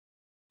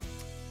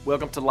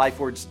Welcome to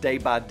LifeWords Day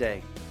by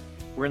Day.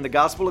 We're in the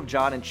Gospel of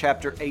John in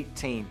chapter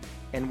 18,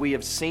 and we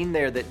have seen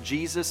there that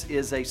Jesus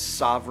is a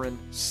sovereign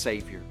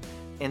Savior.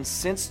 And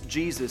since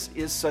Jesus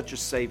is such a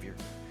Savior,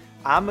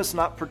 I must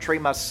not portray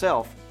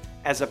myself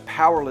as a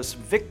powerless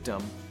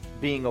victim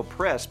being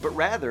oppressed, but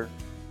rather,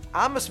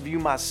 I must view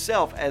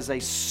myself as a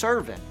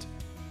servant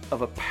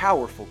of a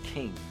powerful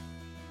King.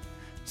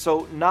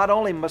 So not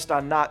only must I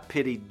not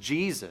pity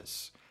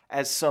Jesus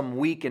as some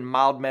weak and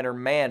mild-mannered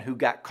man who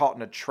got caught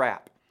in a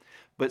trap,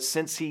 but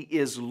since He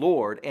is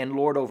Lord and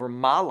Lord over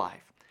my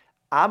life,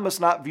 I must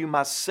not view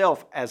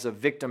myself as a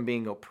victim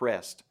being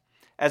oppressed.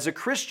 As a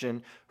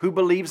Christian who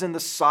believes in the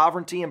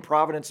sovereignty and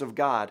providence of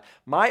God,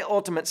 my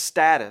ultimate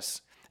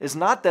status is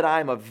not that I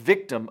am a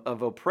victim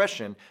of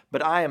oppression,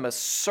 but I am a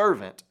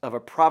servant of a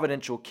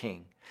providential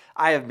King.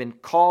 I have been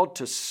called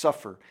to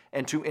suffer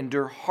and to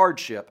endure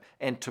hardship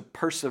and to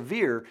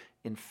persevere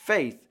in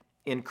faith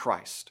in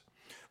Christ.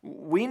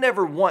 We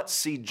never once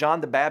see John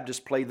the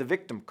Baptist play the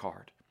victim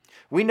card.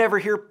 We never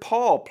hear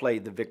Paul play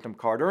the victim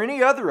card, or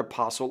any other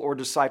apostle or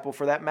disciple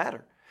for that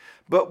matter.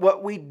 But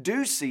what we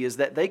do see is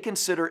that they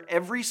consider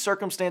every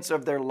circumstance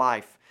of their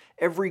life,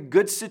 every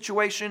good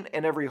situation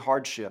and every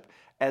hardship,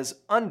 as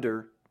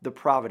under the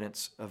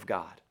providence of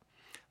God.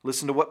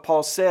 Listen to what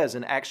Paul says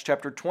in Acts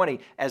chapter 20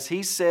 as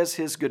he says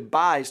his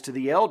goodbyes to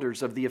the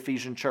elders of the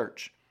Ephesian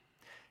church.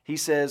 He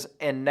says,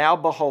 "And now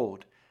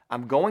behold,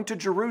 I'm going to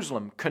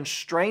Jerusalem,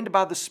 constrained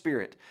by the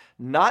Spirit,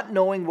 not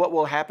knowing what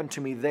will happen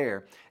to me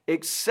there,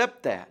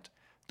 except that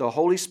the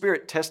Holy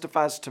Spirit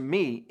testifies to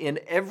me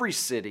in every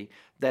city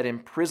that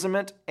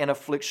imprisonment and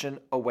affliction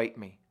await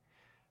me.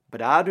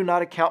 But I do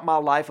not account my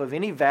life of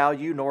any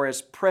value, nor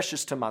as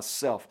precious to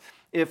myself,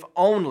 if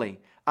only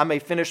I may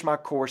finish my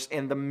course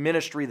in the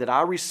ministry that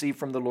I received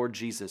from the Lord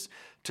Jesus,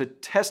 to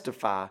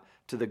testify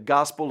to the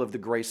gospel of the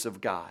grace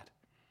of God."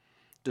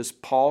 Does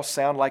Paul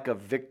sound like a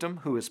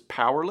victim who is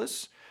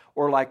powerless,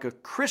 or like a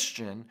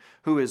Christian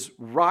who is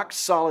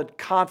rock-solid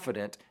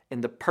confident in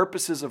the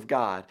purposes of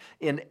God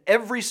in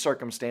every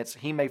circumstance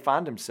he may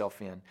find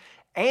himself in,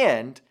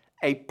 and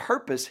a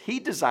purpose he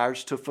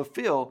desires to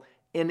fulfill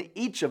in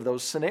each of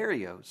those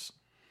scenarios?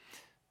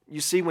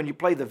 You see, when you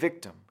play the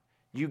victim,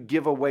 you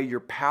give away your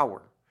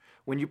power.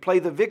 When you play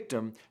the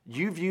victim,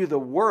 you view the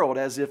world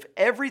as if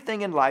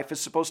everything in life is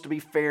supposed to be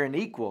fair and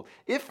equal,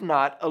 if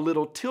not a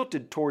little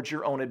tilted towards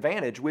your own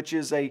advantage, which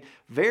is a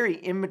very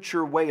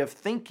immature way of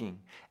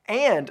thinking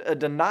and a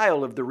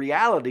denial of the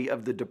reality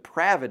of the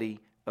depravity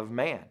of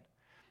man.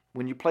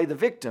 When you play the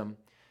victim,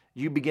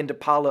 you begin to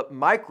pile up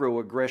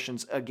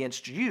microaggressions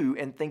against you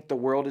and think the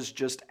world is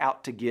just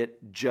out to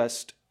get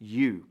just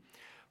you.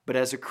 But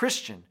as a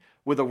Christian,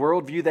 with a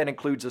worldview that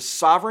includes a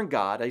sovereign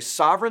God, a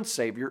sovereign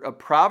Savior, a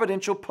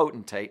providential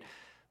potentate,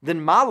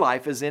 then my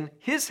life is in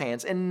His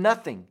hands, and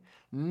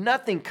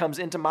nothing comes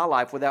into my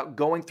life without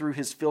going through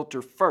His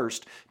filter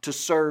first to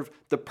serve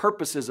the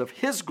purposes of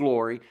His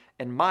glory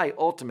and my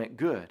ultimate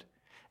good.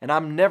 And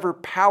I'm never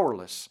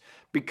powerless,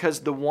 because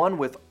the one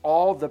with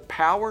all the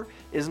power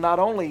is not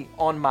only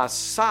on my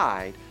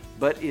side,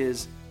 but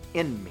is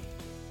in me.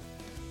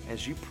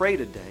 As you pray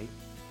today,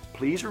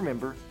 please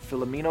remember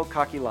Filomeno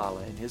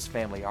Kakilala and his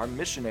family, our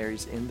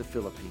missionaries in the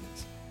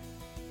Philippines.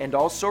 And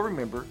also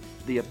remember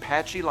the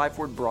Apache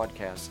LifeWord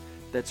broadcast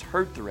that's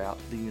heard throughout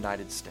the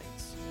United States.